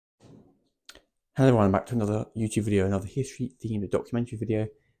Hello everyone, back to another YouTube video, another history-themed documentary video.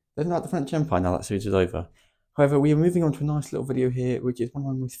 There's not the French Empire now that series is over. However, we are moving on to a nice little video here, which is one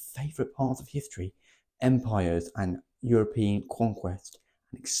of my most favourite parts of history, empires and European conquest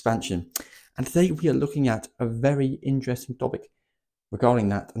and expansion. And today we are looking at a very interesting topic regarding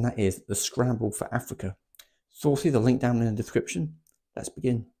that, and that is the scramble for Africa. So we'll see the link down in the description. Let's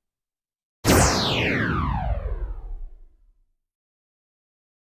begin.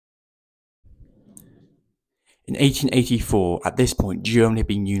 In 1884, at this point, Germany had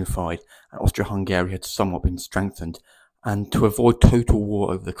been unified and Austria-Hungary had somewhat been strengthened, and to avoid total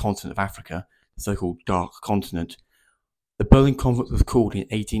war over the continent of Africa, the so-called Dark Continent, the Berlin Conference was called in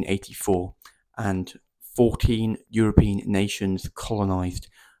 1884, and 14 European nations colonized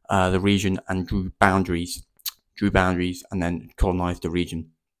the region and drew boundaries and then colonized the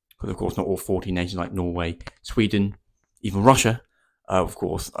region. Because of course not all 14 nations like Norway, Sweden, even Russia, of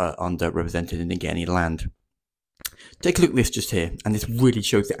course, are underrepresented and didn't get any land. Take a look at this just here, and this really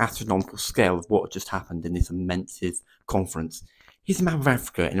shows the astronomical scale of what just happened in this immense conference. Here's a map of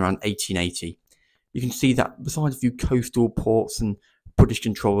Africa in around 1880. You can see that besides a few coastal ports and British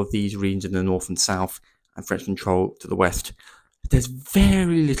control of these regions in the north and south, and French control to the west, there's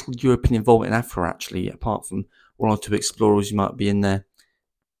very little European involvement in Africa actually, apart from one or two explorers who might be in there.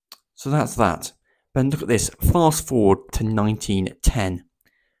 So that's that. Then look at this, fast forward to 1910,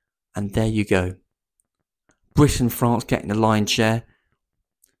 and there you go. Britain and France getting the lion's share.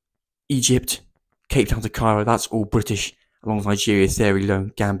 Egypt, Cape Town to Cairo, that's all British, along with Nigeria, Sierra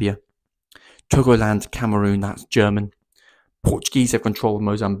Leone, Gambia. Togoland, Cameroon, that's German. Portuguese have control of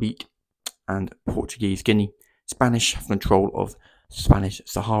Mozambique and Portuguese Guinea. Spanish have control of Spanish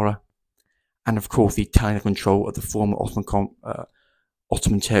Sahara. And of course, the Italian have control of the former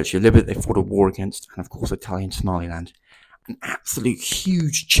Ottoman territory of Liberia they fought a war against, and of course, Italian Somaliland. An absolute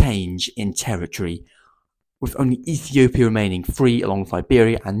huge change in territory, with only Ethiopia remaining free along with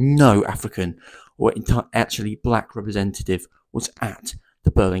Liberia, and no African or actually black representative was at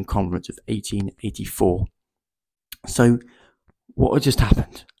the Berlin Conference of 1884. So what had just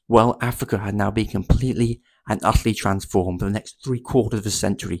happened? Well, Africa had now been completely and utterly transformed for the next 3/4 of a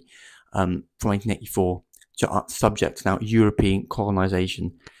century, from 1884 to subject to now European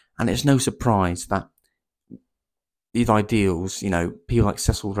colonization. And it's no surprise that these ideals, people like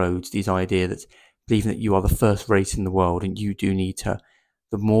Cecil Rhodes, this idea that believing that you are the first race in the world and you do need to,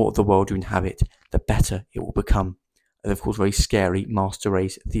 the more of the world you inhabit, the better it will become. And of course, very scary master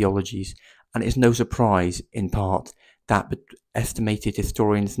race theologies. And it's no surprise, in part, that estimated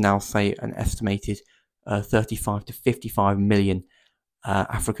historians now say an estimated 35 to 55 million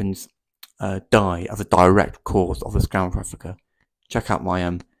Africans die as a direct cause of the scramble for Africa. Check out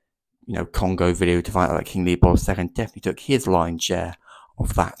my Congo video to find out that King Leopold II definitely took his lion's share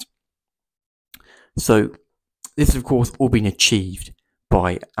of that. So this has of course all been achieved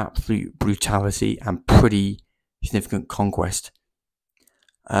by absolute brutality and pretty significant conquest.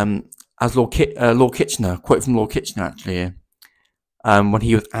 As Lord Kitchener, quote from Lord Kitchener actually here, when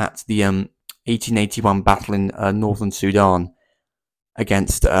he was at the 1881 battle in northern Sudan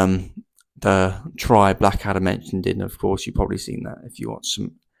against the tribe Blackadder mentioned in, of course you've probably seen that if you watch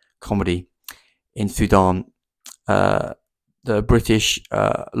some comedy in Sudan. The British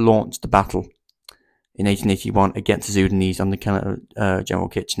launched the battle in 1881 against the Sudanese under General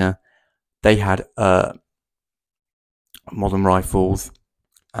Kitchener. They had modern rifles,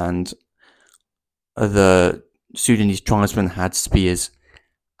 and the Sudanese tribesmen had spears.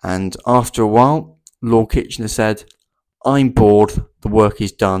 And after a while, Lord Kitchener said, "I'm bored, the work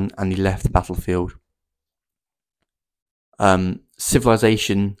is done," and he left the battlefield.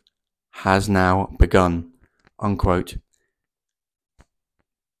 Civilization has now begun, unquote.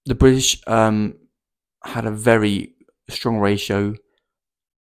 The British had a very strong ratio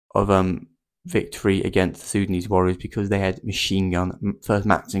of victory against the Sudanese warriors because they had machine gun, first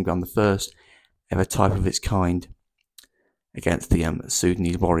Maxim gun, the first ever type of its kind against the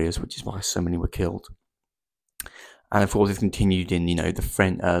Sudanese warriors, which is why so many were killed. And of course, it continued in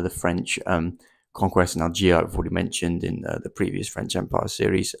the French conquest in Algeria, I've already mentioned in the previous French Empire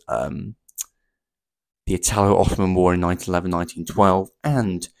series, the Italo-Ottoman War in 1911-1912,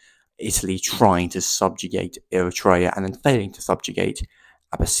 and Italy trying to subjugate Eritrea and then failing to subjugate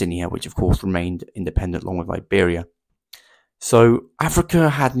Abyssinia, which of course remained independent along with Liberia. So Africa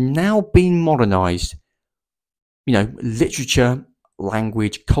had now been modernized. Literature,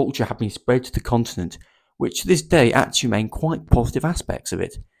 language, culture had been spread to the continent, which to this day actually remain quite positive aspects of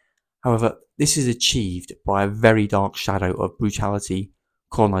it. However, this is achieved by a very dark shadow of brutality,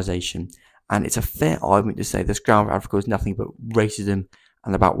 colonization, and it's a fair argument to say the scramble for Africa is nothing but racism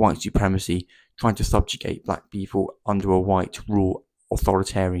and about white supremacy trying to subjugate black people under a white rule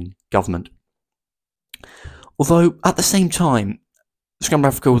authoritarian government. Although at the same time, Scramble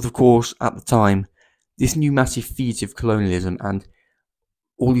Africa was, of course, at the time, this new massive fugitive colonialism and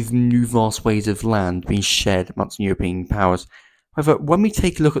all these new vast ways of land being shared amongst European powers. However, when we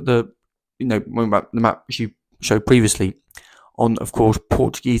take a look at the map which you showed previously on, of course,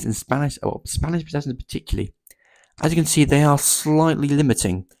 Portuguese and Spanish, or Spanish possessions particularly, as you can see, they are slightly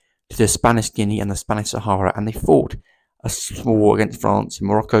limiting to the Spanish Guinea and the Spanish Sahara, and they fought a small war against France in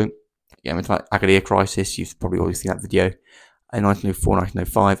Morocco. Yeah, with that Agadir crisis, you've probably already seen that video, in 1904,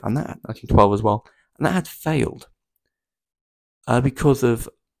 1905, and that 1912 as well, and that had failed. Because of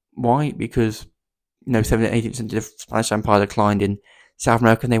why? Because 17th and 18th century, the Spanish Empire declined in South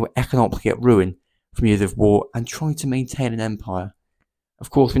America, and they were economically at ruin from years of war and trying to maintain an empire. Of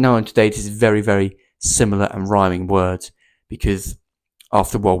course, we know today this is very, very similar and rhyming words, because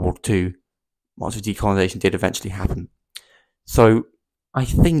after World War II, much of decolonization did eventually happen. So I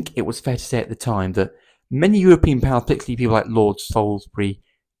think it was fair to say at the time that many European powers, particularly people like Lord Salisbury,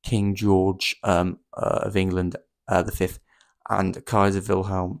 King George of England V, and Kaiser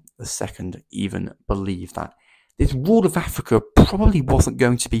Wilhelm II, even believed that this rule of Africa probably wasn't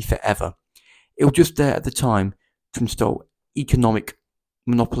going to be forever. It was just there at the time to install economic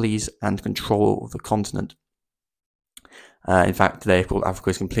monopolies and control of the continent. In fact, today, of course, Africa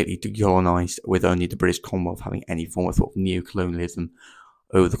is completely decolonized, with only the British Commonwealth having any form of neo-colonialism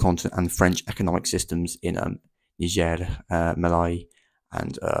over the continent, and French economic systems in Niger, Mali,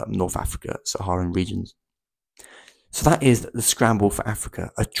 and North Africa, Saharan regions. So that is the Scramble for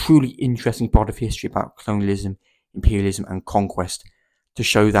Africa, a truly interesting part of history about colonialism, imperialism, and conquest, to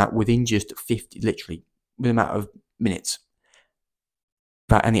show that within just literally, within a matter of minutes,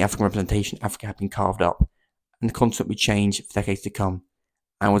 without any African representation, Africa had been carved up, and the continent would change for decades to come,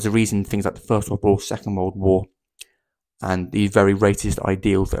 and was the reason things like the First World War, Second World War, and these very racist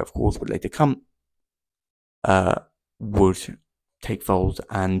ideals that, of course, would later come, would take fold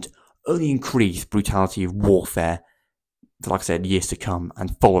and only increase brutality of warfare, like I said, years to come.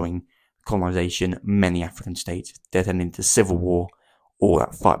 And following colonization, many African states then into civil war, or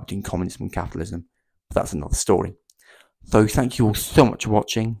that fight between communism and capitalism. But that's another story. So thank you all so much for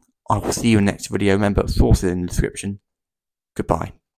watching. I will see you in the next video. Remember, sources in the description. Goodbye.